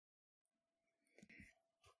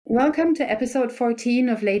Welcome to episode 14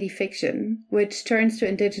 of Lady Fiction, which turns to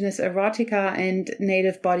Indigenous erotica and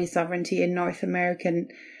native body sovereignty in North American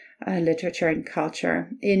literature and culture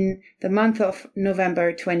in the month of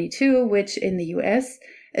November 22, which in the US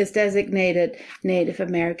is designated Native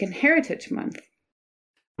American Heritage Month.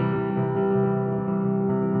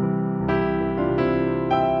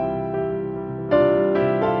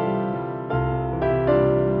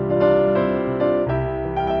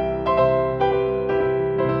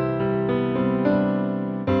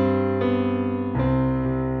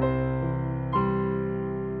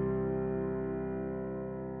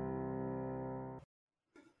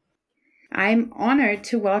 I'm honored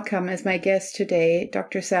to welcome as my guest today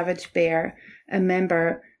Dr. Savage Bear, a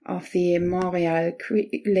member of the Montreal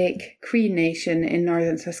Lake Cree Nation in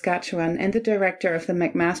northern Saskatchewan and the director of the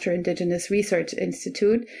McMaster Indigenous Research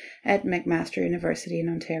Institute at McMaster University in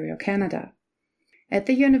Ontario, Canada. At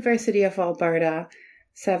the University of Alberta,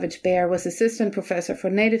 Savage Bear was assistant professor for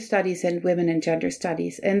Native Studies and Women and Gender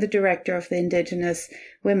Studies and the director of the Indigenous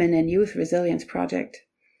Women and Youth Resilience Project.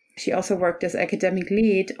 She also worked as academic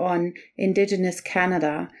lead on Indigenous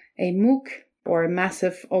Canada, a MOOC, or a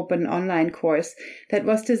massive open online course that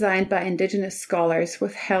was designed by Indigenous scholars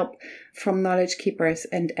with help from knowledge keepers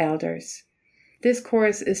and elders. This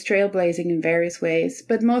course is trailblazing in various ways,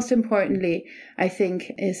 but most importantly, I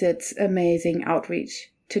think, is its amazing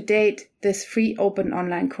outreach. To date, this free open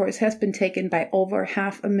online course has been taken by over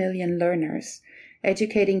 500,000 learners,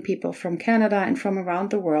 educating people from Canada and from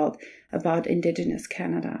around the world about Indigenous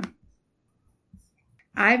Canada.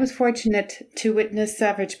 I was fortunate to witness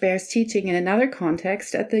Savage Bear's teaching in another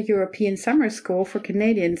context at the European Summer School for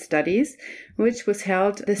Canadian Studies, which was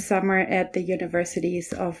held this summer at the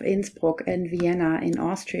universities of Innsbruck and Vienna in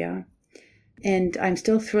Austria. And I'm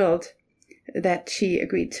still thrilled that she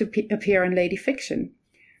agreed to appear on Lady Fiction.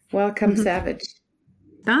 Welcome, Savage.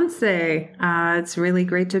 Danse, it's really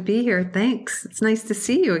great to be here. Thanks. It's nice to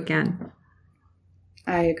see you again.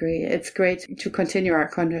 I agree. It's great to continue our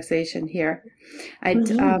conversation here. I'd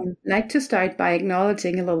like to start by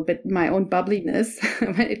acknowledging a little bit my own bubbliness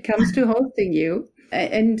when it comes to hosting you,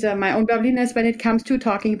 and my own bubbliness when it comes to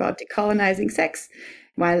talking about decolonizing sex.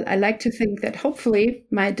 While I like to think that hopefully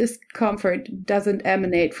my discomfort doesn't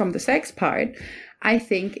emanate from the sex part, I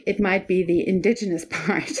think it might be the Indigenous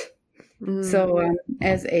part. So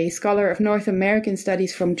as a scholar of North American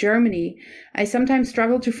studies from Germany, I sometimes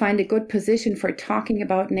struggle to find a good position for talking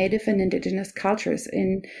about Native and Indigenous cultures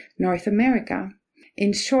in North America.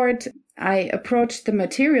 In short, I approach the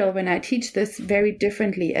material when I teach this very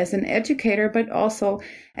differently as an educator, but also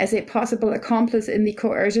as a possible accomplice in the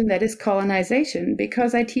coercion that is colonization,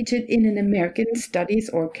 because I teach it in an American studies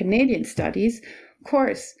or Canadian studies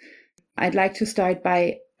course. I'd like to start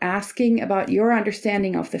by asking about your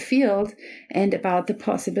understanding of the field and about the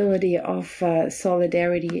possibility of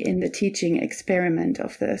solidarity in the teaching experiment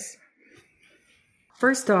of this.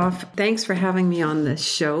 First off, thanks for having me on this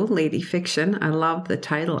show, Lady Fiction. I love the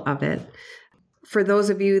title of it. For those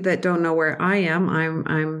of you that don't know where I am,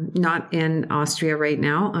 I'm not in Austria right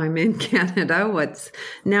now. I'm in Canada, what's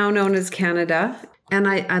now known as Canada. And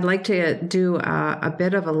I'd like to do a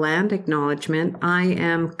bit of a land acknowledgement. I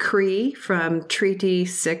am Cree from Treaty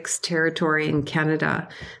 6 territory in Canada.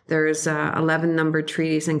 There's 11 numbered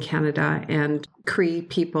treaties in Canada, and Cree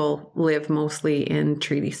people live mostly in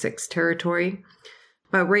Treaty 6 territory.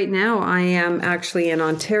 But right now I am actually in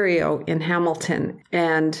Ontario, in Hamilton,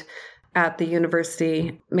 and at the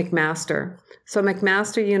University McMaster. So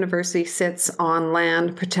McMaster University sits on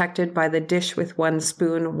land protected by the Dish with One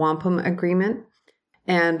Spoon Wampum Agreement.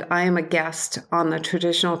 And I am a guest on the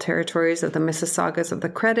traditional territories of the Mississaugas of the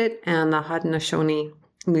Credit and the Haudenosaunee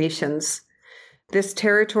nations. This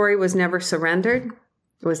territory was never surrendered,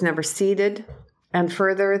 it was never ceded, and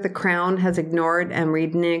further, the Crown has ignored and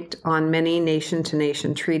reneged on many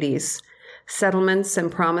nation-to-nation treaties. Settlements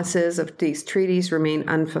and promises of these treaties remain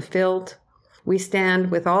unfulfilled. We stand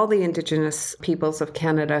with all the Indigenous peoples of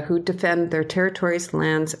Canada who defend their territories,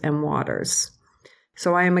 lands, and waters.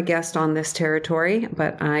 So I am a guest on this territory,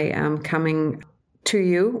 but I am coming to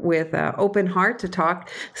you with an open heart to talk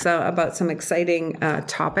about some exciting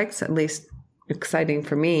topics, at least exciting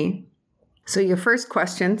for me. So your first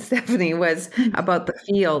question, Stephanie, was about the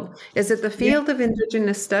field. Is it the field of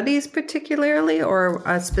Indigenous studies particularly, or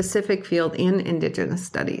a specific field in Indigenous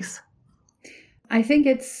studies? I think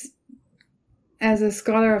it's, as a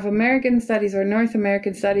scholar of American studies or North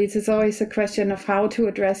American studies, it's always a question of how to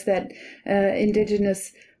address that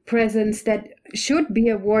Indigenous presence that should be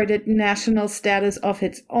awarded national status of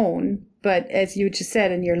its own, but as you just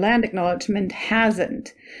said in your land acknowledgement,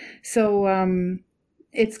 hasn't. So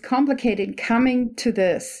it's complicated coming to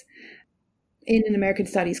this in an American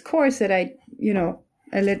Studies course that I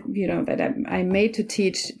made to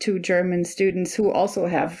teach to German students who also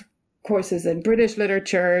have courses in British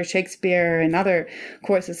literature, Shakespeare, and other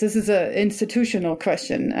courses. This is an institutional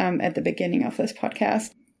question at the beginning of this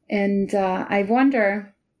podcast. And I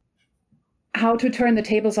wonder how to turn the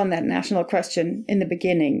tables on that national question in the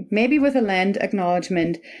beginning, maybe with a land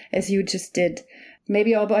acknowledgement, as you just did,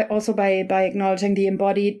 maybe also by acknowledging the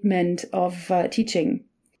embodiment of teaching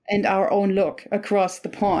and our own look across the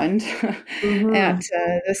pond at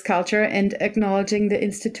this culture, and acknowledging the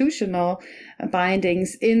institutional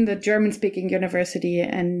bindings in the German-speaking university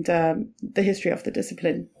and the history of the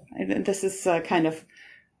discipline. And this is kind of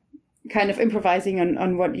improvising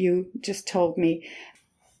on what you just told me.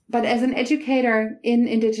 But as an educator in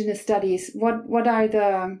Indigenous studies, what are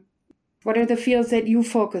the fields that you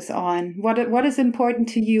focus on? What is important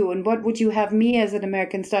to you, and what would you have me as an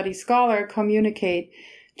American Studies scholar communicate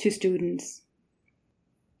to students?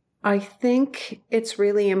 I think it's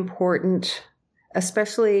really important,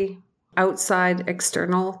 especially outside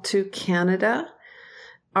external to Canada.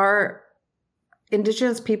 Our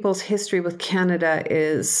Indigenous people's history with Canada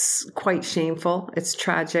is quite shameful. It's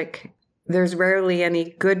tragic. There's rarely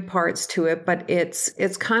any good parts to it, but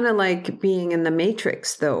it's kind of like being in the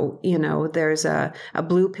Matrix, though. There's a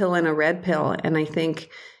blue pill and a red pill. And I think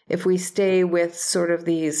if we stay with sort of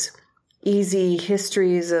these easy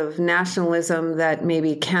histories of nationalism that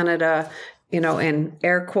maybe Canada, in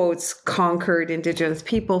air quotes, conquered Indigenous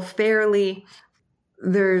people fairly,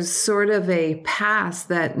 there's sort of a past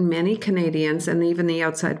that many Canadians and even the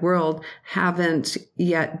outside world haven't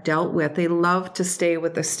yet dealt with. They love to stay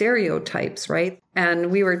with the stereotypes, right?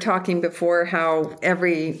 And we were talking before how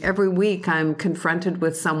every week I'm confronted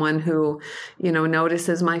with someone who,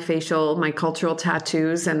 notices my cultural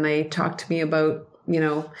tattoos, and they talk to me about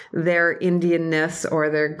their Indianness or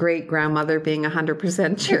their great grandmother being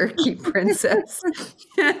 100% Cherokee princess.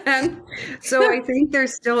 And so I think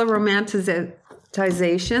there's still a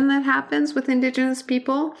romanticization that happens with Indigenous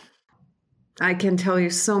people. I can tell you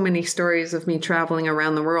so many stories of me traveling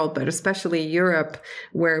around the world, but especially Europe,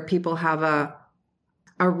 where people have a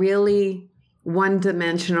really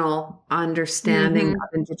one-dimensional understanding of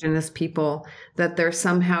Indigenous people, that they're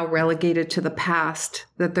somehow relegated to the past,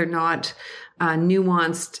 that they're not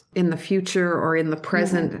nuanced in the future or in the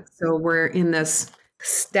present. So we're in this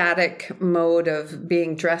static mode of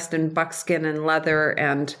being dressed in buckskin and leather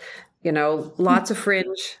and, lots of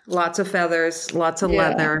fringe, lots of feathers, lots of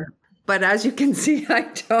leather. But as you can see,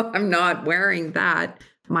 I'm not wearing that.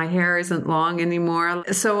 My hair isn't long anymore.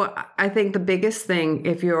 So I think the biggest thing,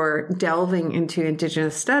 if you're delving into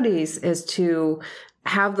Indigenous studies, is to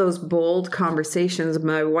have those bold conversations.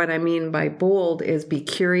 What I mean by bold is be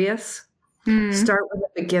curious, start with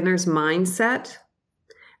a beginner's mindset,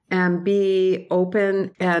 and be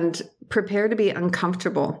open and prepare to be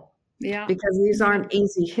uncomfortable. Yeah. Because these aren't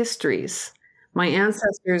easy histories. My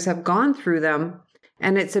ancestors have gone through them.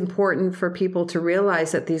 And it's important for people to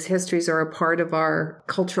realize that these histories are a part of our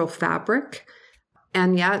cultural fabric.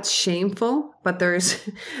 And yeah, it's shameful, but there's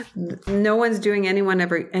no one's doing anyone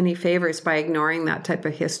ever any favors by ignoring that type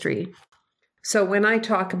of history. So when I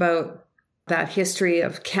talk about that history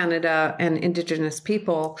of Canada and Indigenous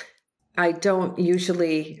people, I don't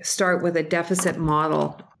usually start with a deficit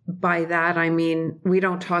model. By that, I mean, we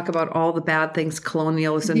don't talk about all the bad things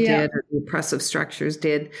colonialism did or the oppressive structures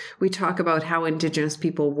did. We talk about how Indigenous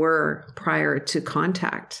people were prior to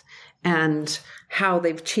contact and how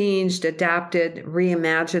they've changed, adapted,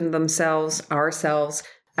 reimagined ourselves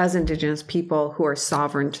as Indigenous people who are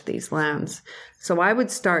sovereign to these lands. So I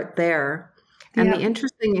would start there. And the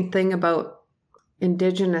interesting thing about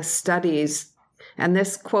Indigenous studies, and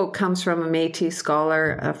this quote comes from a Métis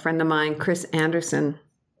scholar, a friend of mine, Chris Anderson.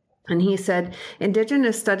 And he said,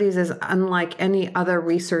 Indigenous studies is unlike any other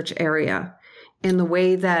research area in the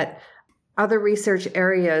way that other research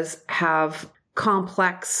areas have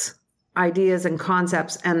complex ideas and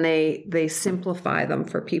concepts, and they simplify them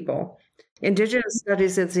for people. Indigenous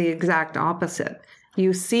studies is the exact opposite.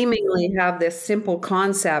 You seemingly have this simple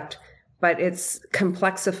concept, but it's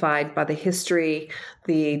complexified by the history,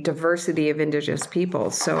 the diversity of Indigenous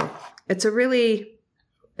people. So it's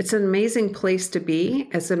an amazing place to be.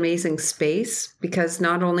 It's an amazing space, because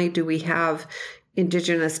not only do we have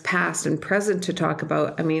Indigenous past and present to talk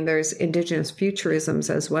about, I mean, there's Indigenous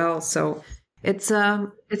futurisms as well. So it's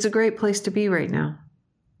a great place to be right now.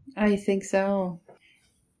 I think so.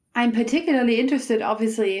 I'm particularly interested,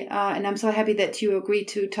 obviously, and I'm so happy that you agreed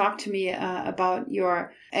to talk to me about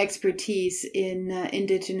your expertise in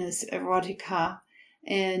Indigenous erotica.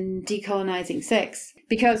 and decolonizing sex.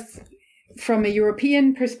 Because from a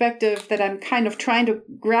European perspective that I'm kind of trying to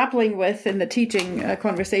grappling with in the teaching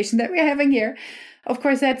conversation that we're having here, of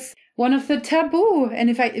course, that's one of the taboo. And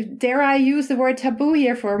if I dare I use the word taboo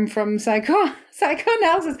here from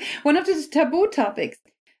psychoanalysis, one of the taboo topics.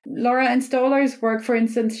 Laura Ann Stoller's work, for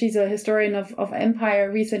instance, she's a historian of empire.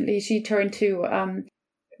 Recently, she turned to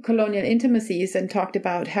colonial intimacies and talked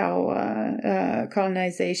about how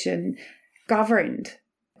colonization governed,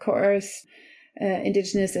 coerced,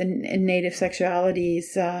 indigenous and native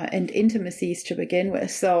sexualities and intimacies to begin with.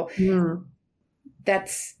 So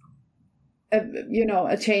that's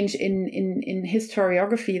a change in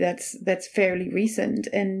historiography that's fairly recent.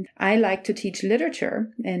 And I like to teach literature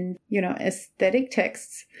and aesthetic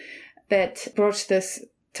texts that broach this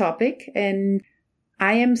topic. And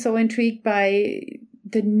I am so intrigued by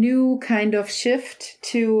the new kind of shift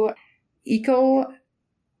to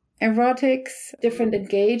erotics, different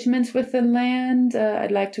engagements with the land.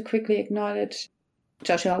 I'd like to quickly acknowledge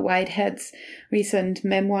Joshua Whitehead's recent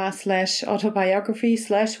memoir / autobiography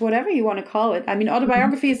 / whatever you want to call it. I mean,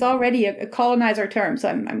 autobiography is already a colonizer term, so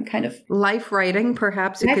I'm kind of... Life writing,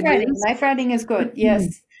 perhaps. Life writing is good,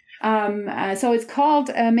 yes. So it's called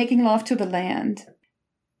Making Love to the Land.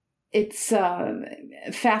 It's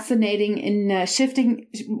fascinating in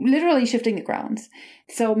literally shifting the grounds.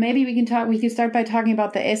 So maybe we can start by talking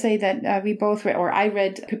about the essay that we both read, or I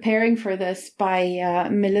read preparing for this, by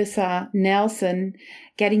Melissa Nelson,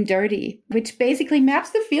 Getting Dirty, which basically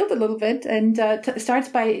maps the field a little bit and starts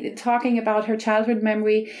by talking about her childhood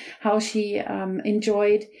memory, how she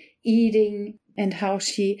enjoyed eating and how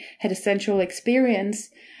she had a sensual experience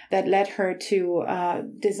that led her to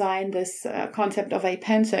design this concept of a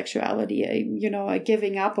pansexuality, a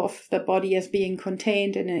giving up of the body as being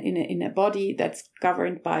contained in a body that's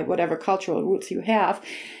governed by whatever cultural roots you have,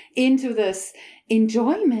 into this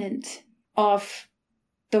enjoyment of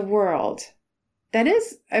the world that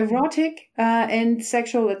is erotic and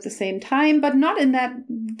sexual at the same time, but not in that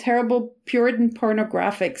terrible Puritan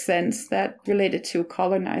pornographic sense that related to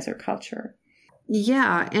colonizer culture.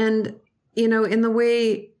 Yeah, and in the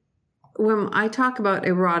way, when I talk about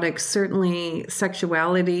erotics, certainly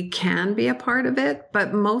sexuality can be a part of it,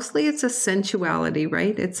 but mostly it's a sensuality,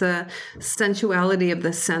 right? It's a sensuality of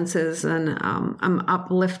the senses and an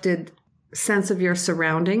uplifted sense of your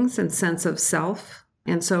surroundings and sense of self.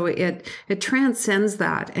 And so it transcends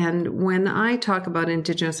that. And when I talk about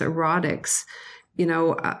Indigenous erotics,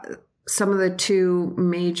 some of the two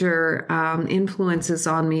major influences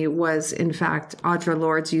on me was, in fact, Audre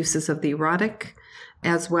Lorde's uses of the erotic,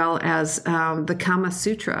 as well as the Kama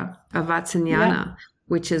Sutra of Vatsyayana,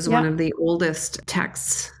 which is one of the oldest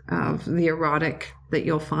texts of the erotic that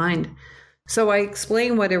you'll find. So I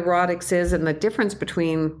explain what erotics is and the difference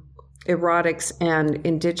between erotics and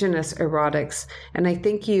Indigenous erotics. And I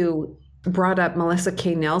think you brought up Melissa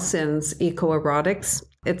K. Nelson's Eco-Erotics.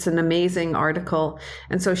 It's an amazing article.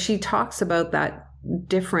 And so she talks about that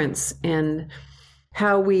difference in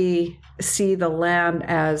how we see the land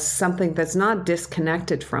as something that's not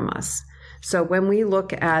disconnected from us. So when we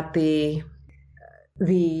look at the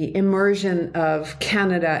immersion of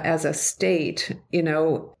Canada as a state,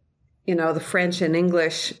 the French and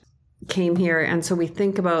English came here. And so we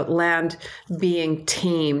think about land being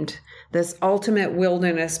tamed, this ultimate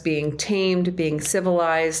wilderness being tamed, being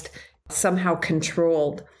civilized, somehow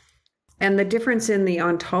controlled. And the difference in the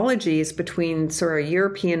ontologies between sort of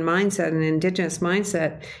European mindset and Indigenous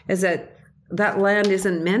mindset is that land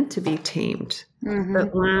isn't meant to be tamed. Mm-hmm.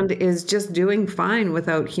 That land is just doing fine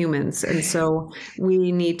without humans. And so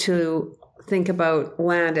we need to think about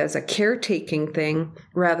land as a caretaking thing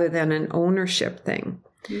rather than an ownership thing.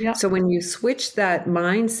 Yep. So when you switch that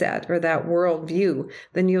mindset or that worldview,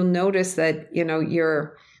 then you'll notice that,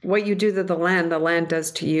 what you do to the land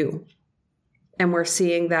does to you. And we're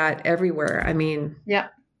seeing that everywhere. I mean,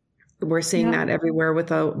 we're seeing that everywhere with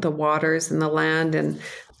the waters and the land and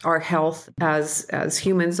our health as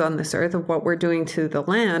humans on this earth. Of what we're doing to the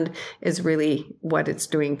land is really what it's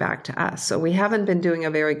doing back to us. So we haven't been doing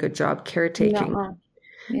a very good job caretaking.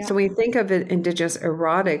 Yeah. So when you think of Indigenous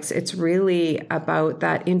erotics, it's really about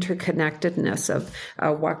that interconnectedness of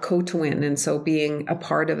Wahkohtowin, and so being a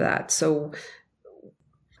part of that. So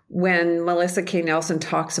when Melissa K. Nelson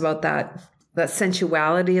talks about that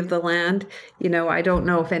sensuality of the land, I don't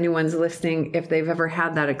know if anyone's listening, if they've ever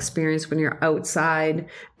had that experience when you're outside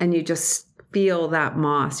and you just feel that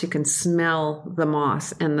moss. You can smell the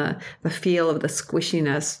moss and the feel of the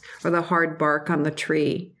squishiness or the hard bark on the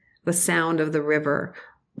tree, the sound of the river,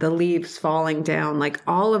 the leaves falling down. Like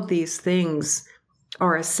all of these things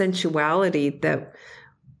are a sensuality that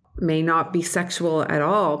may not be sexual at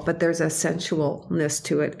all, but there's a sensualness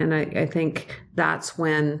to it. And I think that's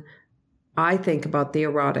when I think about the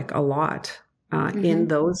erotic a lot in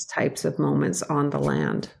those types of moments on the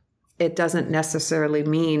land. It doesn't necessarily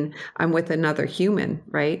mean I'm with another human,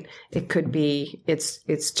 right? It could be,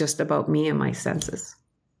 it's just about me and my senses.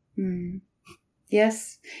 Mm.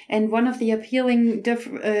 Yes. And one of the appealing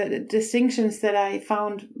distinctions that I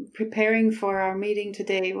found preparing for our meeting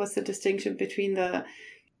today was the distinction between the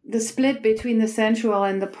split between the sensual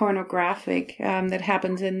and the pornographic that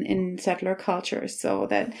happens in settler cultures. So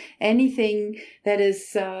that anything that is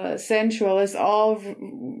sensual is all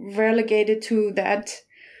relegated to that,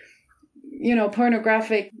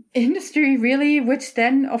 pornographic industry, really, which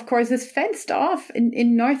then, of course, is fenced off.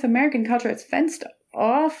 In North American culture, it's fenced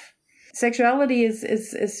off. Sexuality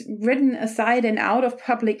is written aside and out of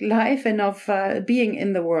public life and of being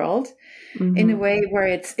in the world in a way where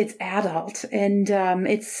it's adult and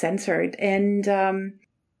it's censored. And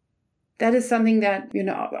that is something that,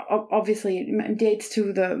 obviously dates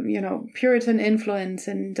to the, Puritan influence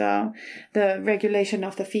and the regulation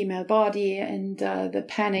of the female body and the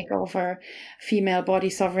panic over female body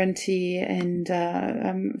sovereignty and,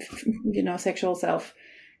 sexual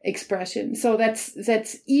self-expression. So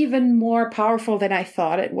that's even more powerful than I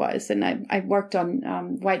thought it was. And I worked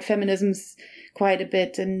on white feminisms quite a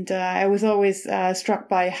bit. And I was always struck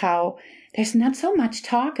by how there's not so much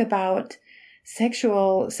talk about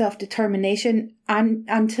sexual self-determination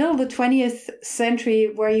until the 20th century,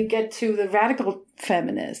 where you get to the radical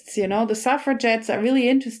feminists. The suffragettes are really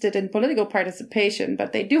interested in political participation,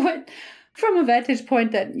 but they do it from a vantage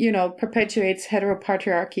point that, perpetuates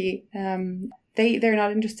heteropatriarchy. They're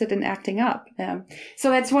not interested in acting up.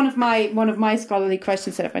 So that's one of my scholarly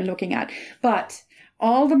questions that I've been looking at. But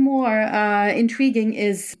all the more intriguing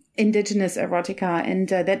is indigenous erotica and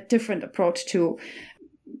that different approach to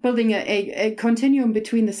building a continuum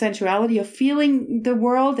between the sensuality of feeling the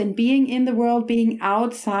world and being in the world, being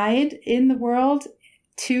outside in the world,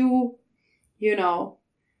 to,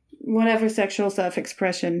 whatever sexual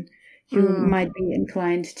self-expression you might be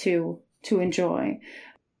inclined to enjoy.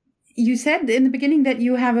 You said in the beginning that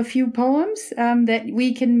you have a few poems that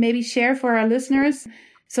we can maybe share for our listeners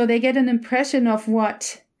so they get an impression of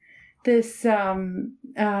what this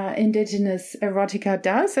indigenous erotica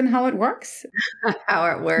does and how it works. How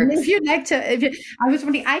it works. If you'd like to, I was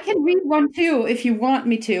wondering, I can read one too if you want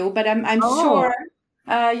me to, but I'm sure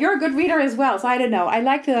you're a good reader as well. So I don't know. I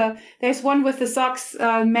like there's one with the socks,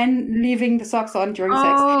 men leaving the socks on during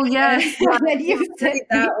sex. Oh, yes.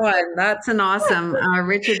 That one. That's an awesome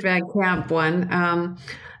Richard Van Camp one.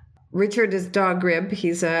 Richard is Dog Rib.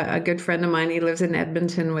 He's a good friend of mine. He lives in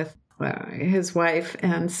Edmonton with his wife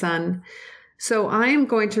and son. So I am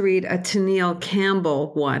going to read a Tennille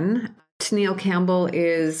Campbell one. Tennille Campbell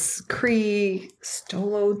is Cree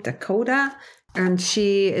Stolo Dakota, and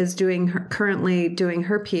she is currently doing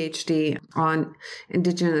her PhD on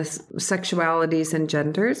Indigenous sexualities and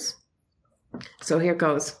genders. So here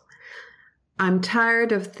goes. I'm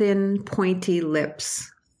tired of thin, pointy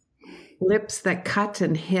lips that cut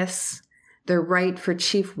and hiss. They're right for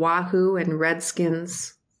Chief Wahoo and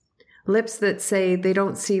Redskins. Lips that say they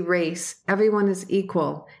don't see race, everyone is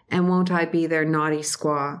equal, and won't I be their naughty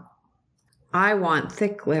squaw? I want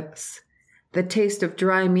thick lips that taste of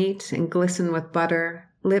dry meat and glisten with butter,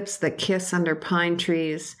 lips that kiss under pine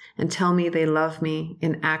trees and tell me they love me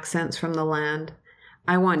in accents from the land.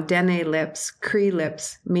 I want Dene lips, Cree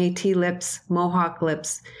lips, Métis lips, Mohawk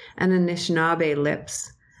lips, and Anishinaabe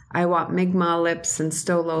lips. I want Mi'kmaq lips and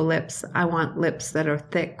Stolo lips. I want lips that are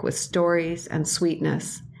thick with stories and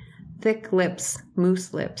sweetness. Thick lips,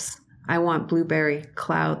 moose lips. I want blueberry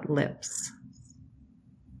cloud lips.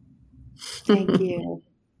 Thank you.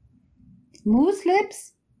 Moose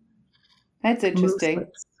lips? That's interesting.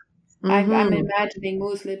 Lips. I'm imagining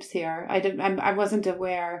moose lips here. I wasn't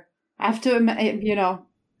aware. I have to,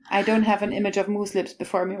 I don't have an image of moose lips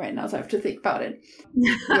before me right now, so I have to think about it.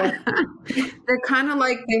 Yeah. They're kind of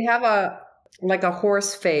like, they have a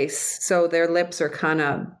horse face, so their lips are kind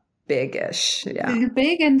of biggish. Yeah.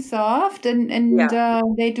 Big and soft, and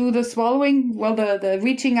they do the swallowing, the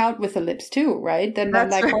reaching out with the lips too, right? Then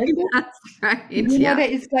that's like right. That's right.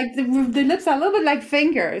 It's like the lips are a little bit like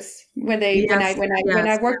fingers when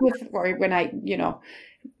I work with, or when I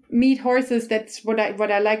meet horses. That's what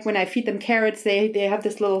I like when I feed them carrots. They have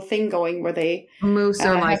this little thing going where they moose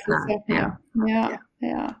are like that.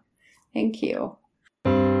 Yeah. Thank you.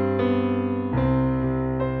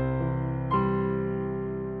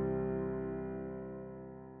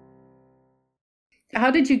 How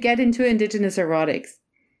did you get into Indigenous erotics?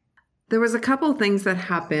 There was a couple of things that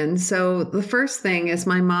happened. So the first thing is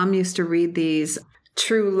my mom used to read these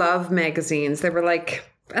true love magazines. They were like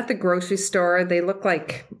at the grocery store. They looked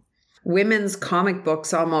like women's comic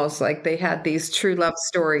books almost, like they had these true love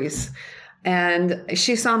stories. And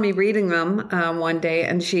she saw me reading them one day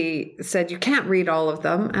and she said, you can't read all of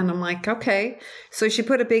them. And I'm like, okay. So she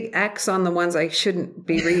put a big X on the ones I shouldn't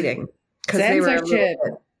be reading because they were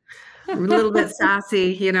a little bit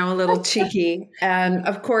sassy, you know, a little cheeky. And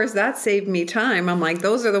of course that saved me time. I'm like,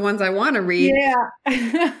 those are the ones I want to read.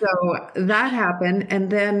 Yeah. So that happened. And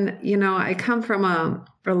then, you know, I come from a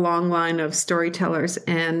long line of storytellers,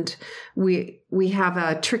 and we have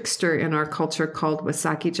a trickster in our culture called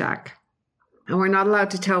Wasaki Jack. And we're not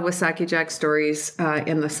allowed to tell Wasaki Jack stories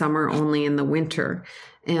in the summer, only in the winter.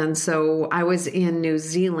 And so I was in New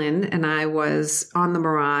Zealand and I was on the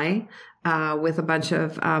marae with a bunch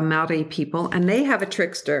of Maori people, and they have a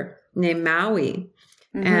trickster named Maui.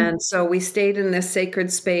 Mm-hmm. And so we stayed in this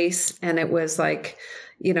sacred space, and it was like,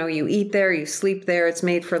 you know, you eat there, you sleep there. It's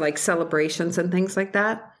made for like celebrations and things like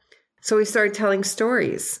that. So we started telling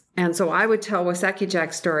stories. And so I would tell Wasaki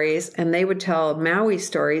Jack stories and they would tell Maui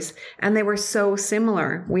stories, and they were so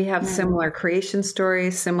similar. We have similar creation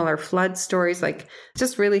stories, similar flood stories, like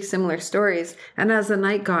just really similar stories. And as the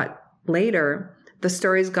night got later, the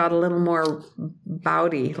stories got a little more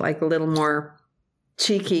bawdy, like a little more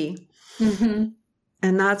cheeky. Mm-hmm.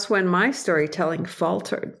 And that's when my storytelling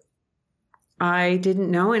faltered. I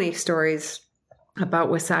didn't know any stories about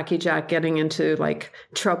Wasaki Jack getting into like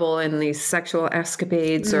trouble in these sexual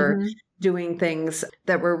escapades or doing things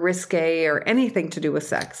that were risque or anything to do with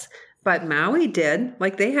sex. But Maui did.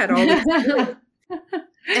 Like they had all these stories.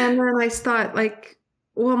 And then I thought like,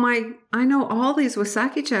 well, I know all these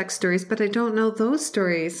Wasaki Jack stories, but I don't know those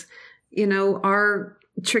stories. You know, our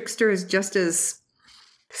trickster is just as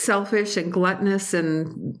selfish and gluttonous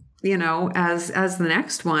and, you know, as the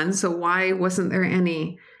next one. So why wasn't there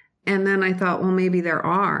any? And then I thought, well, maybe there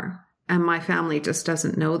are, and my family just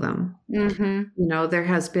doesn't know them. Mm-hmm. You know, there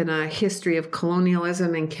has been a history of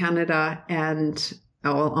colonialism in Canada and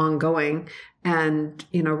ongoing, and,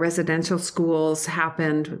 you know, residential schools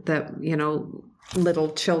happened that, you know,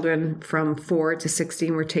 little children from 4 to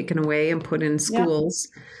 16 were taken away and put in schools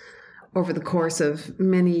over the course of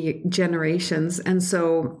many generations. And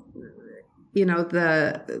so, you know,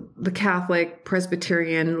 the Catholic,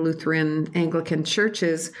 Presbyterian, Lutheran, Anglican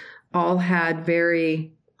churches all had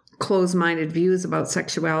very closed-minded views about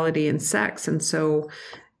sexuality and sex. And so,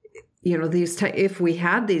 you know, if we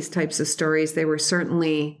had these types of stories, they were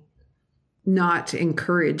certainly not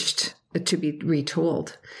encouraged to be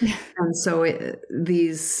retold. And so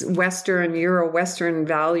these Euro-Western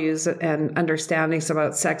values and understandings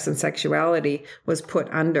about sex and sexuality was put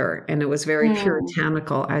under, and it was very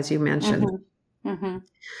puritanical, as you mentioned. Mm-hmm.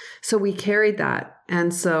 So we carried that.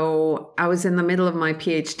 And so I was in the middle of my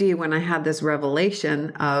PhD when I had this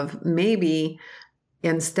revelation of maybe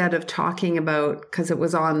instead of talking about, because it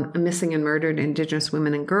was on missing and murdered Indigenous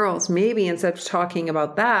women and girls, maybe instead of talking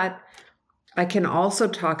about that, I can also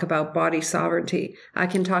talk about body sovereignty. I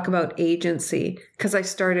can talk about agency, because I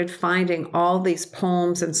started finding all these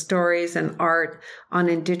poems and stories and art on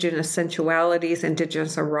Indigenous sensualities,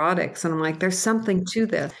 Indigenous erotics. And I'm like, there's something to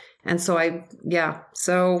this. And so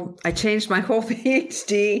I changed my whole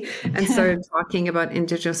PhD and started talking about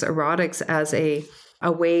Indigenous erotics as a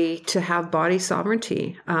way to have body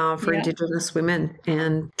sovereignty for Indigenous women,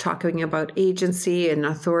 and talking about agency and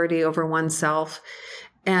authority over oneself.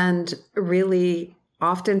 And really,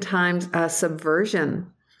 oftentimes, a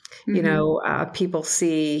subversion. Mm-hmm. You know, people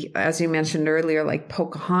see, as you mentioned earlier, like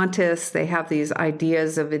Pocahontas, they have these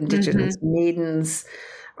ideas of Indigenous maidens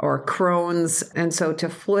or crones. And so to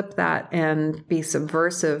flip that and be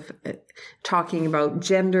subversive, talking about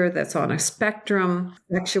gender that's on a spectrum,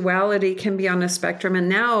 sexuality can be on a spectrum. And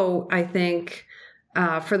now I think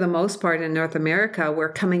for the most part in North America,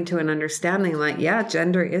 we're coming to an understanding like,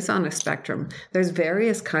 gender is on a spectrum. There's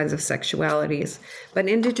various kinds of sexualities, but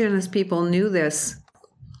Indigenous people knew this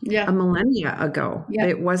a millennia ago.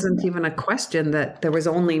 It wasn't even a question that there was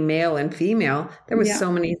only male and female. There was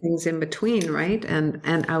so many things in between, right? And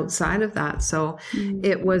outside of that. So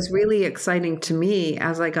it was really exciting to me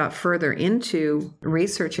as I got further into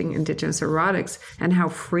researching Indigenous erotics, and how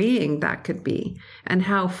freeing that could be, and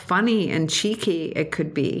how funny and cheeky it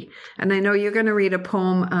could be. And I know you're going to read a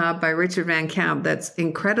poem by Richard Van Camp that's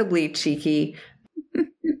incredibly cheeky,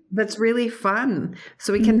 that's really fun.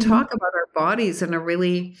 So we can talk about our bodies in a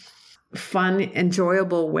really fun,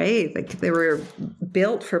 enjoyable way. Like they were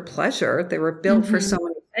built for pleasure. They were built for so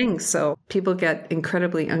many thing. So people get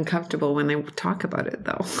incredibly uncomfortable when they talk about it,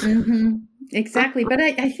 though. Mm-hmm. Exactly. But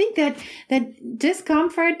I think that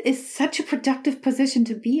discomfort is such a productive position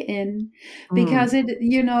to be in, because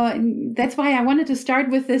that's why I wanted to start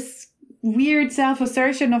with this weird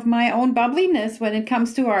self-assertion of my own bubbliness when it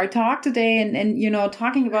comes to our talk today and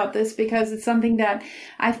talking about this, because it's something that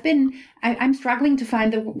I'm struggling to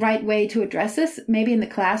find the right way to address this, maybe in the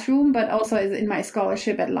classroom, but also in my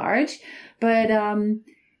scholarship at large. But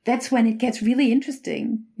that's when it gets really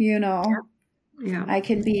interesting, Yeah. I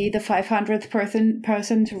can be the 500th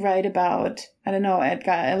person to write about, I don't know, Edgar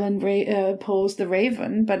Allan Poe's The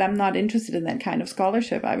Raven, but I'm not interested in that kind of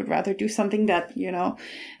scholarship. I would rather do something that,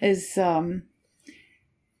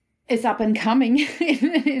 is up and coming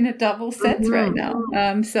in a double sense right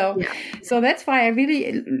now. So that's why I really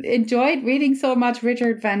enjoyed reading so much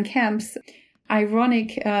Richard Van Camp's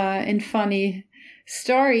ironic and funny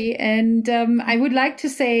story. And I would like to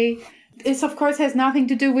say, this, of course, has nothing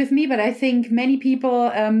to do with me, but I think many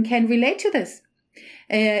people can relate to this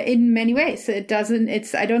in many ways. I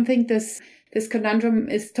don't think this conundrum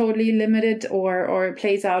is totally limited or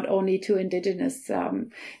plays out only to indigenous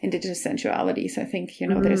sensualities. I think,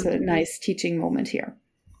 there's a nice teaching moment here.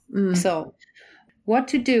 So what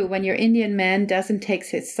to do when your Indian man doesn't take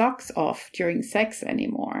his socks off during sex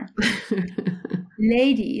anymore?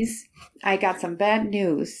 Ladies, I got some bad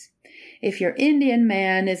news. If your Indian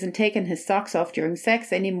man isn't taking his socks off during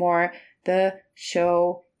sex anymore, the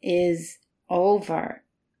show is over.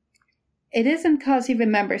 It isn't because he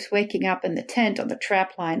remembers waking up in the tent on the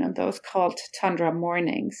trapline on those cold tundra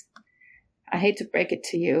mornings. I hate to break it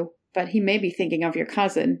to you, but he may be thinking of your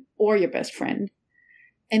cousin or your best friend.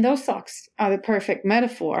 And those socks are the perfect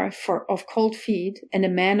metaphor of cold feet and a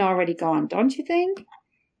man already gone, don't you think?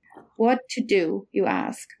 What to do, you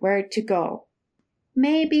ask, where to go?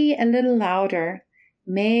 Maybe a little louder.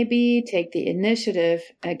 Maybe take the initiative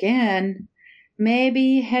again.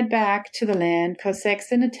 Maybe head back to the land, 'cause sex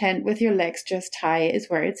in a tent with your legs just high is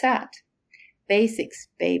where it's at. Basics,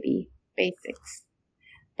 baby, basics.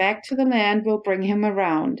 Back to the land will bring him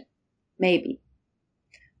around. Maybe.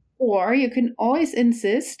 Or you can always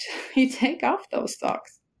insist he take off those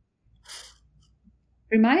socks.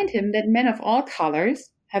 Remind him that men of all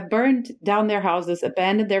colors have burned down their houses,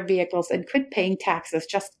 abandoned their vehicles, and quit paying taxes,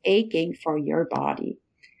 just aching for your body.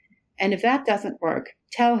 And if that doesn't work,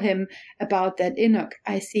 tell him about that Inuk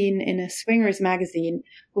I seen in a swingers magazine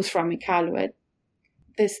who's from Iqaluit.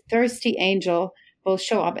 This thirsty angel will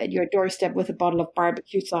show up at your doorstep with a bottle of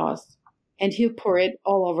barbecue sauce, and he'll pour it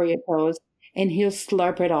all over your toes, and he'll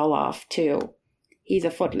slurp it all off, too. He's a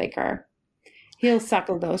footlicker. He'll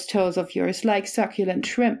suckle those toes of yours like succulent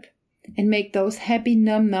shrimp, and make those happy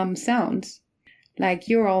num-num sounds, like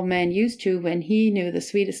your old man used to when he knew the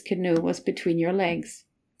sweetest canoe was between your legs.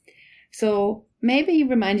 So maybe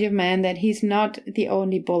remind your man that he's not the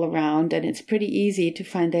only bull around, and it's pretty easy to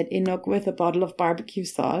find that Inuk with a bottle of barbecue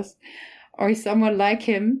sauce, or someone like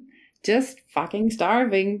him just fucking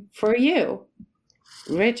starving for you.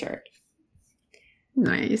 Richard.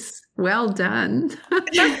 Nice. Well done.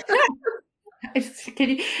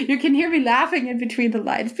 You can hear me laughing in between the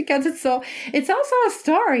lines, because it's also a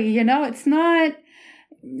story, it's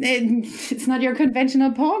not your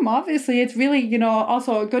conventional poem. Obviously, it's really,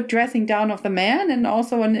 also a good dressing down of the man, and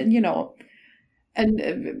also an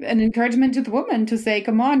encouragement to the woman to say,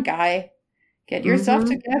 come on, guy, get yourself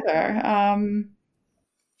together.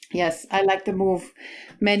 Yes, I like the move.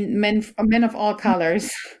 Men of all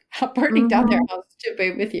colors are burning down their house to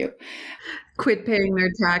be with you. Quit paying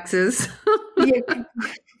their taxes.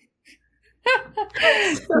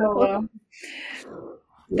 So,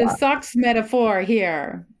 the socks metaphor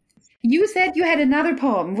here. You said you had another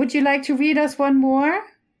poem. Would you like to read us one more?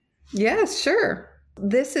 Yes, sure.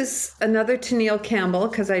 This is another Tenniel Campbell,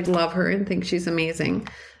 because I love her and think she's amazing.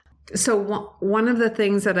 So one of the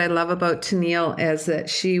things that I love about Tenniel is that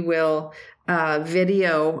she will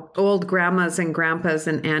video old grandmas and grandpas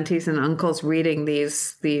and aunties and uncles reading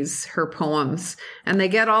these her poems, and they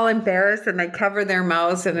get all embarrassed and they cover their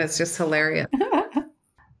mouths, and it's just hilarious.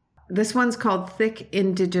 This one's called Thick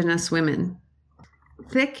Indigenous Women.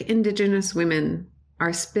 Thick Indigenous women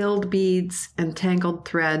are spilled beads and tangled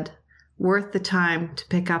thread, worth the time to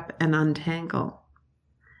pick up and untangle.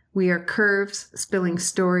 We are curves spilling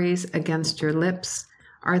stories against your lips.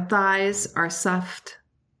 Our thighs are soft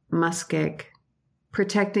muskeg,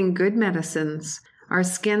 protecting good medicines. Our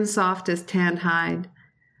skin soft as tanned hide.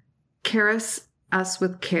 Caress us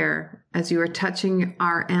with care as you are touching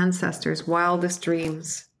our ancestors' wildest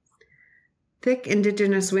dreams. Thick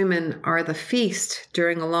Indigenous women are the feast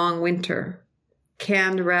during a long winter.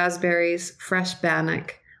 Canned raspberries, fresh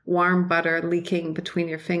bannock, warm butter leaking between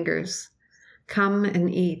your fingers. Come and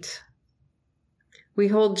eat. We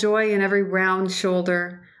hold joy in every round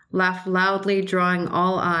shoulder, laugh loudly, drawing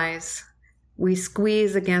all eyes. We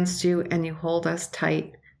squeeze against you and you hold us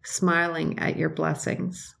tight, smiling at your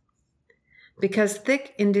blessings. Because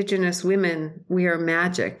thick Indigenous women, we are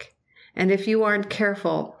magic. And if you aren't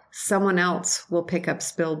careful, someone else will pick up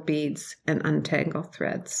spilled beads and untangle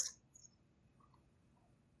threads.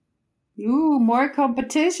 Ooh, more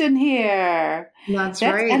competition here. That's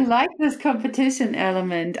right. I like this competition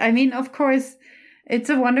element. I mean, of course, it's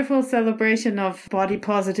a wonderful celebration of body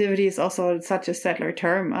positivity. Is also such a settler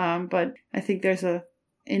term, but I think there's a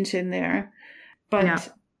inch in there.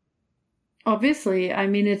 But obviously, I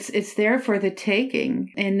mean, it's there for the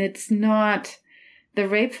taking, and it's not the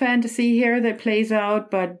rape fantasy here that plays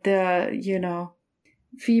out, but the,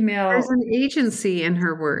 female. There's an agency in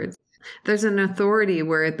her words. There's an authority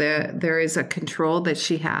where there is a control that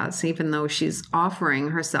she has, even though she's offering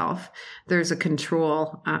herself. There's a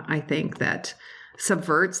control, I think, that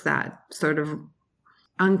subverts that sort of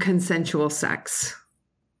unconsensual sex.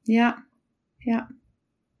 Yeah,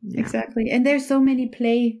 exactly. And there's so many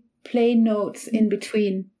play notes in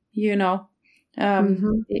between,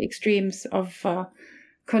 the extremes of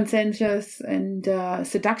consensus and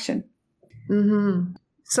seduction. Mm-hmm.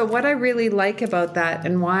 So what I really like about that,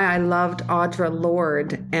 and why I loved Audre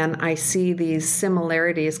Lorde, and I see these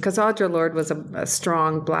similarities, because Audre Lorde was a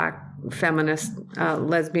strong Black feminist,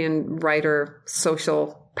 lesbian writer,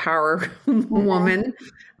 social power woman.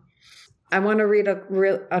 I want to read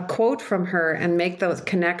a quote from her and make those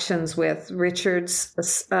connections with Richard's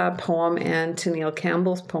poem and Tennille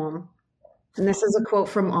Campbell's poem. And this is a quote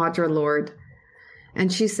from Audre Lorde.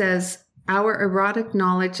 And she says, "Our erotic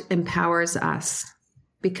knowledge empowers us,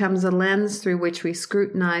 becomes a lens through which we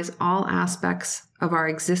scrutinize all aspects of our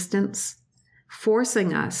existence,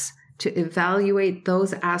 forcing us to evaluate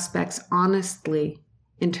those aspects honestly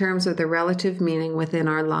in terms of their relative meaning within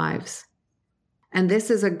our lives. And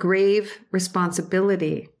this is a grave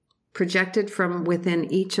responsibility projected from within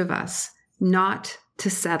each of us, not to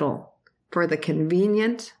settle for the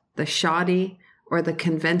convenient, the shoddy, or the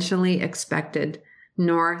conventionally expected,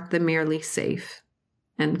 nor the merely safe."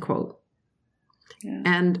 End quote. Yeah.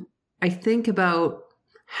 And I think about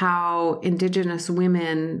how Indigenous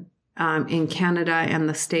women in Canada and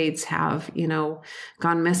the States have,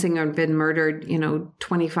 gone missing or been murdered,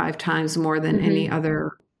 25 times more than any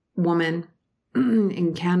other woman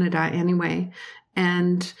in Canada anyway.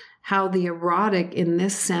 And how the erotic in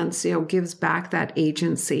this sense, gives back that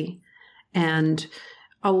agency. And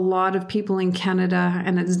a lot of people in Canada,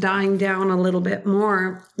 and it's dying down a little bit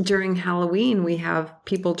more during Halloween. We have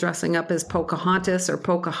people dressing up as Pocahontas or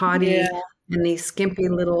Pocahontas in these skimpy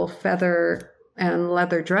little feather and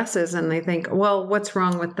leather dresses. And they think, well, what's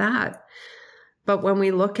wrong with that? But when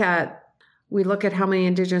we look at how many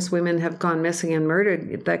Indigenous women have gone missing and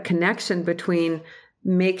murdered, the connection between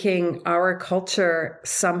making our culture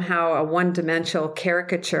somehow a one-dimensional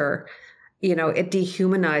caricature, it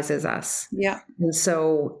dehumanizes us. Yeah. And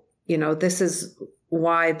so, this is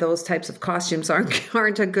why those types of costumes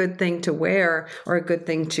aren't a good thing to wear or a good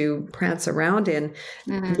thing to prance around in,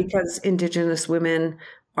 because Indigenous women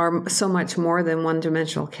are so much more than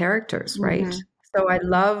one-dimensional characters, right? So I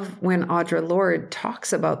love when Audre Lorde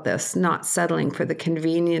talks about this, not settling for the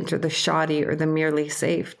convenient or the shoddy or the merely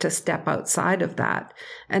safe, to step outside of that.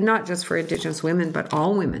 And not just for Indigenous women, but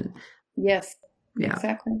all women. Yes,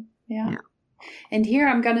 exactly. Yeah. And here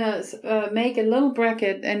I'm going to make a little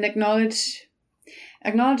bracket and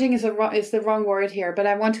acknowledging is the wrong word here, but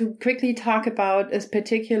I want to quickly talk about a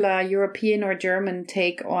particular European or German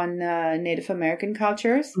take on Native American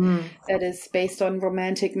cultures that is based on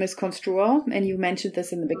romantic misconstrual. And you mentioned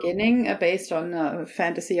this in the beginning, based on a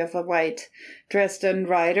fantasy of a white Dresden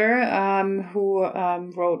writer who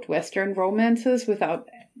wrote Western romances without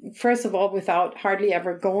hardly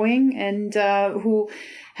ever going, and who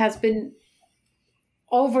has been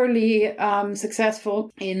overly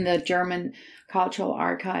successful in the German cultural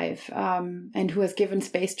archive, and who has given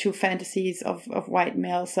space to fantasies of white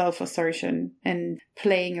male self-assertion and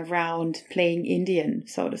playing Indian,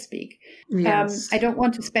 so to speak. Yes. I don't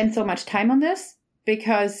want to spend so much time on this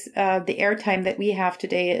because the airtime that we have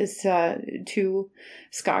today is too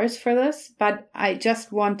scarce for this. But I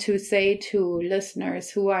just want to say to listeners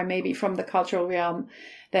who are maybe from the cultural realm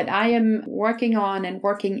that I am working on and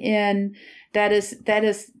working in, that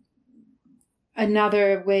is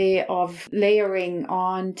another way of layering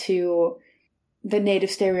on to the Native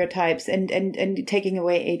stereotypes and taking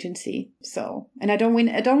away agency. So, and I don't want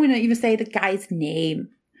to even say the guy's name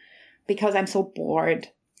because I'm so bored.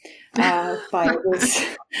 by this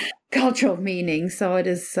cultural meaning. So it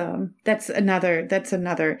is, that's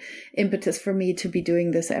another impetus for me to be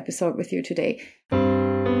doing this episode with you today.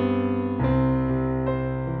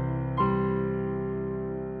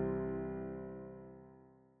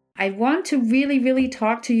 I want to really, really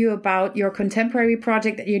talk to you about your contemporary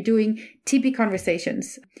project that you're doing, TP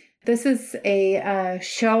Conversations. This is a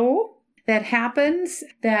show that happens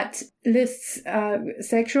that lists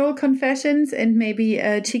sexual confessions and maybe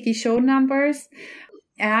cheeky show numbers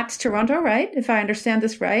at Toronto, right? If I understand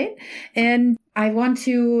this right. And I want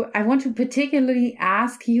to particularly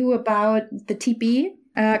ask you about the TP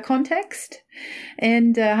context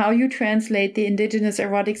and how you translate the indigenous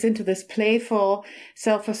erotics into this playful,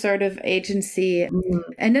 self-assertive agency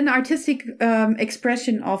and an artistic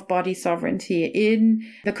expression of body sovereignty in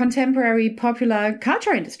the contemporary popular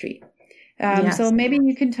culture industry. Yes. So maybe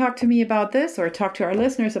you can talk to me about this or talk to our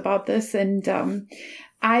listeners about this. And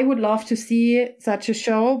I would love to see such a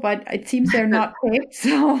show, but it seems they're not taped.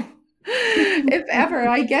 So if ever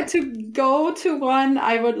I get to go to one,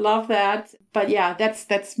 I would love that. But yeah,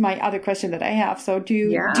 that's my other question that I have. So do you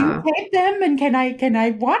tape them, and can I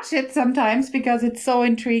watch it sometimes, because it's so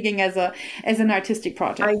intriguing as an artistic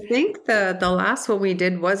project? I think the last one we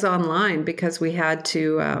did was online because we had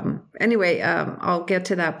to. I'll get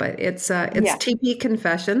to that, but it's TP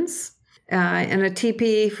Confessions. And a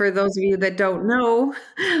TP, for those of you that don't know,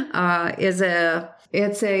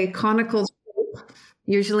 it's a conical shape,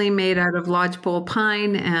 usually made out of lodgepole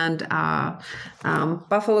pine and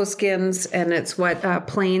buffalo skins, and it's what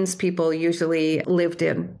plains people usually lived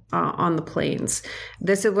in on the plains.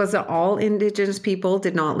 This was all Indigenous people,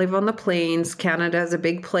 did not live on the plains. Canada is a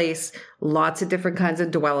big place, lots of different kinds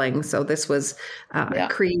of dwellings. So this was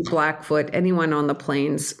Cree, Blackfoot, anyone on the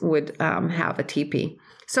plains would have a teepee.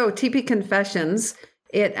 So TP Confessions,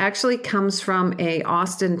 it actually comes from a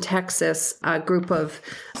Austin, Texas group of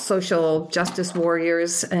social justice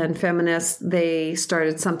warriors and feminists. They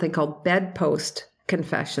started something called Bedpost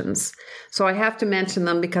Confessions. So I have to mention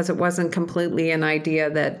them because it wasn't completely an idea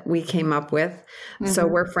that we came up with. Mm-hmm. So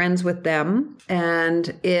we're friends with them. And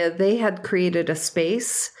they had created a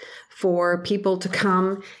space for people to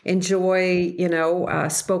come enjoy,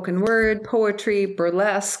 spoken word, poetry,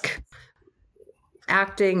 burlesque,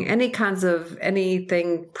 acting,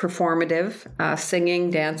 anything performative, singing,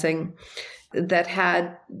 dancing, that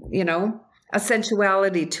had, a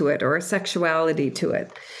sensuality to it or a sexuality to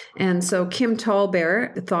it. And so Kim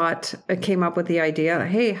Tallbear came up with the idea,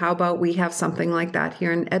 hey, how about we have something like that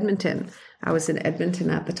here in Edmonton? I was in Edmonton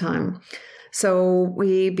at the time. So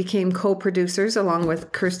we became co-producers along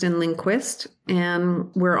with Kirsten Lindquist,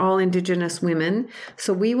 and we're all Indigenous women.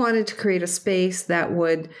 So we wanted to create a space that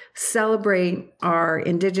would celebrate our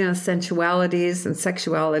Indigenous sensualities and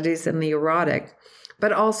sexualities and the erotic,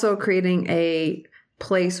 but also creating a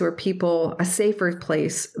place where a safer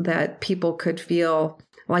place that people could feel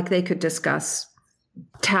like they could discuss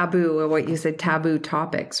taboo, or what you said, taboo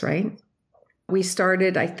topics, right? We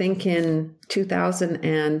started, I think, in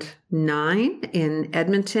 2009 in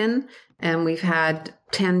Edmonton, and we've had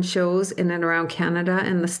 10 shows in and around Canada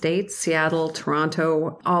and the States, Seattle,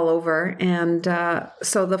 Toronto, all over. And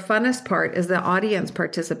so the funnest part is the audience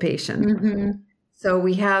participation. Mm-hmm. So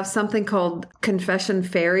we have something called Confession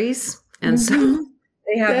Fairies. And so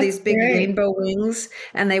they have these big rainbow wings,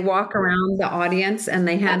 and they walk around the audience, and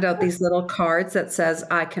they hand out these little cards that says,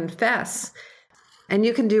 I confess. And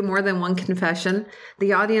you can do more than one confession.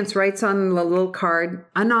 The audience writes on the little card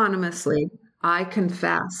anonymously, I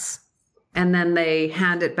confess. And then they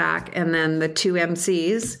hand it back. And then the two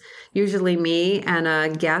MCs, usually me and a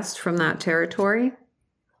guest from that territory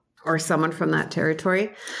or someone from that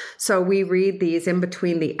territory. So we read these in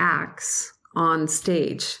between the acts on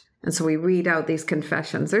stage. And so we read out these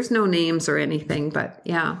confessions. There's no names or anything, but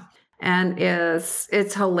yeah. And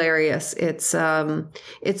it's hilarious. It's a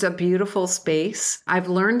beautiful space. I've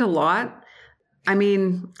learned a lot. I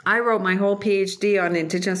mean, I wrote my whole PhD on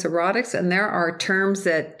Indigenous erotics, and there are terms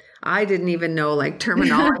that I didn't even know, like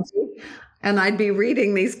terminology. And I'd be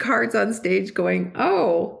reading these cards on stage going,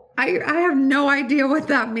 oh, I have no idea what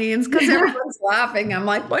that means, because everyone's laughing. I'm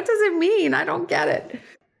like, what does it mean? I don't get it.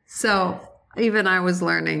 So even I was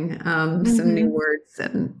learning some new words,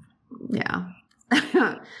 and yeah.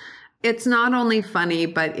 It's not only funny,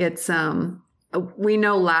 but it's, we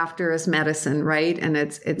know laughter is medicine, right? And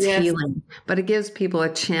it's healing, but it gives people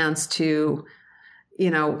a chance to,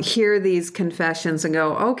 hear these confessions and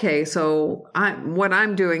go, okay, so what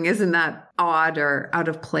I'm doing isn't that odd or out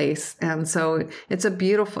of place. And so it's a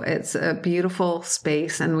beautiful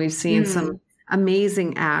space. And we've seen some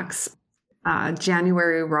amazing acts.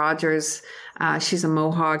 January Rogers, she's a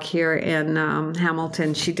Mohawk here in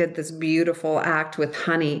Hamilton. She did this beautiful act with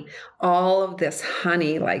honey. All of this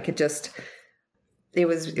honey, like it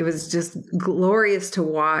was just glorious to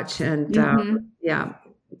watch. And yeah,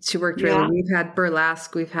 she worked really. We've had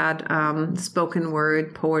burlesque, we've had spoken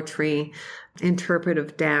word, poetry,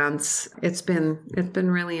 interpretive dance. It's been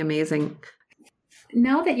really amazing.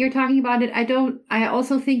 Now that you're talking about it, I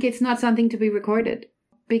also think it's not something to be recorded,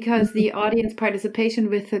 because the audience participation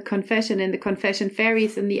with the confession and the confession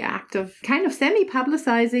fairies in the act of kind of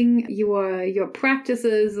semi-publicizing your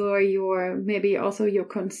practices or maybe also your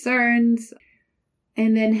concerns,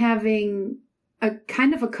 and then having a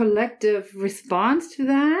kind of a collective response to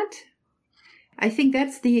that. I think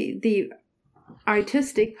that's the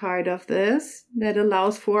artistic part of this that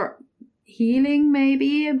allows for healing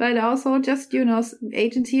maybe, but also just,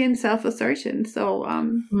 agency and self-assertion. So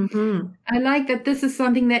I like that this is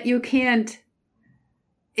something that you can't,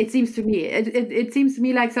 it seems to me, it seems to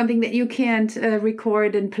me like something that you can't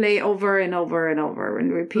record and play over and over and over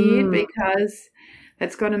and repeat, because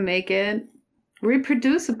that's going to make it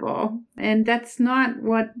reproducible. And that's not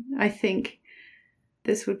what I think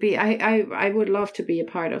this would be. I would love to be a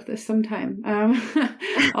part of this sometime. It's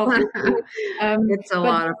a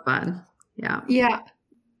lot of fun. Yeah.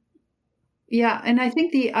 And I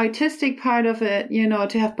think the artistic part of it,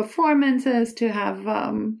 to have performances, to have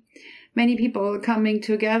many people coming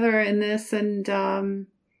together in this, and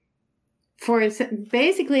for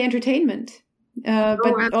basically entertainment,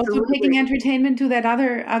 but also taking entertainment to that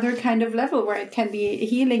other kind of level where it can be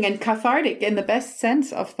healing and cathartic in the best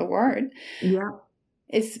sense of the word. Yeah,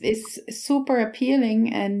 is super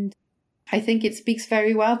appealing, and I think it speaks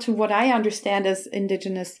very well to what I understand as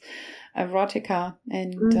Indigenous erotica.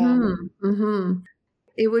 And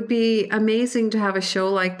it would be amazing to have a show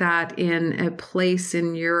like that in a place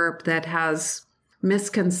in Europe that has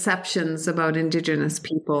misconceptions about Indigenous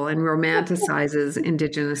people and romanticizes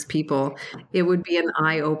Indigenous people. It would be an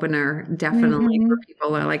eye-opener, definitely, for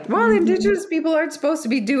people that are like, well, Indigenous people aren't supposed to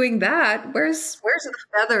be doing that. Where's the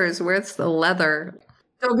feathers? Where's the leather?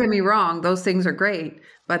 Don't get me wrong, those things are great,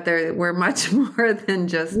 but we're much more than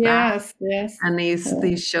just that. Yes. And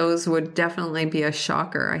these shows would definitely be a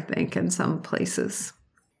shocker, I think, in some places.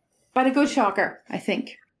 But a good shocker, I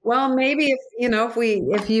think. Well, maybe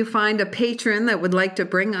if you find a patron that would like to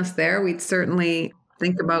bring us there, we'd certainly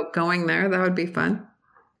think about going there. That would be fun.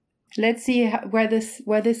 Let's see where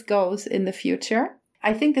this goes in the future.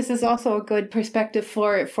 I think this is also a good perspective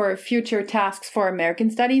for future tasks for American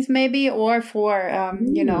Studies, maybe, or for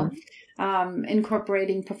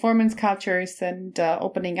incorporating performance cultures and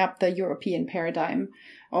opening up the European paradigm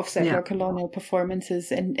of settler colonial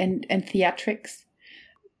performances and theatrics.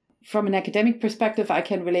 From an academic perspective, I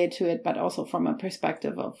can relate to it, but also from a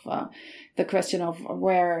perspective of the question of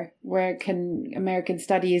where can American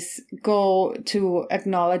Studies go to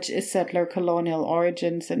acknowledge its settler colonial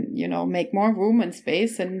origins and, make more room and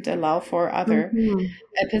space and allow for other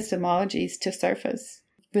epistemologies to surface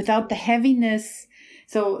without the heaviness.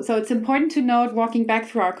 So it's important to note, walking back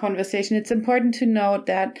through our conversation, it's important to note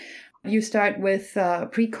that you start with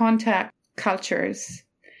pre-contact cultures,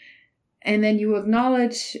 and then you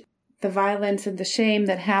acknowledge the violence and the shame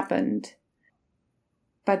that happened,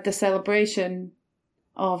 but the celebration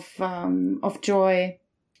of joy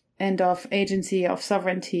and of agency, of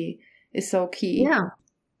sovereignty is so key. Yeah,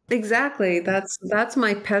 exactly. That's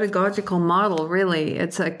my pedagogical model, really.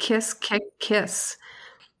 It's a kiss, kick, kiss.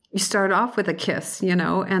 You start off with a kiss,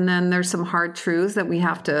 and then there's some hard truths that we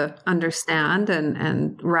have to understand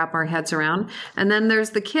and wrap our heads around. And then there's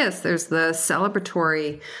the kiss. There's the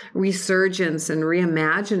celebratory resurgence and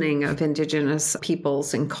reimagining of Indigenous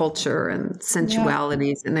peoples and culture and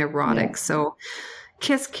sensualities and erotics. Yeah. So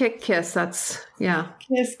kiss, kick, kiss. That's,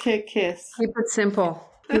 Kiss, kick, kiss. Keep it simple.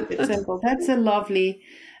 Keep it simple. That's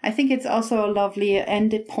I think it's also a lovely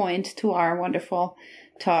end point to our wonderful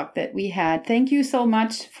talk that we had. Thank you so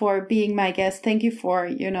much for being my guest. Thank you for,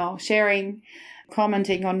 sharing,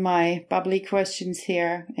 commenting on my bubbly questions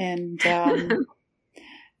here. And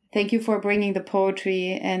thank you for bringing the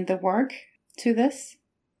poetry and the work to this.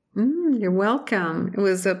 You're welcome. It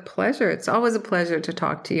was a pleasure. It's always a pleasure to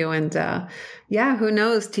talk to you. And who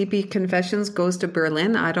knows? TP Confessions goes to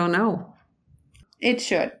Berlin. I don't know. It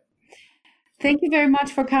should. Thank you very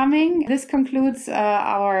much for coming. This concludes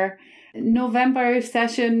our November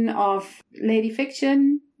session of Lady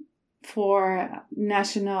Fiction for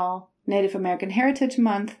National Native American Heritage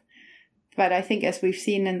Month. But I think, as we've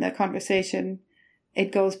seen in the conversation,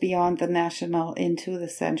 it goes beyond the national into the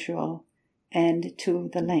sensual and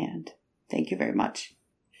to the land. Thank you very much.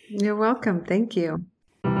 You're welcome. Thank you.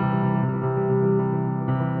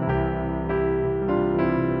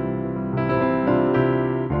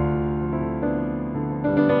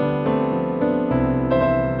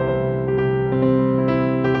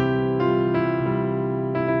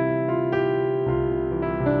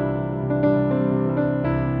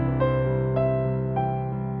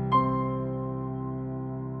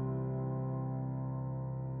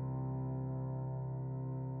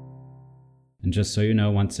 And just so you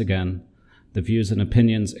know, once again, the views and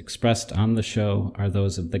opinions expressed on the show are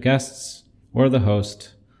those of the guests or the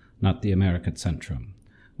host, not the Americat Centrum,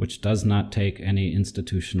 which does not take any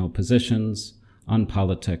institutional positions on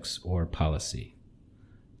politics or policy.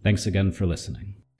 Thanks again for listening.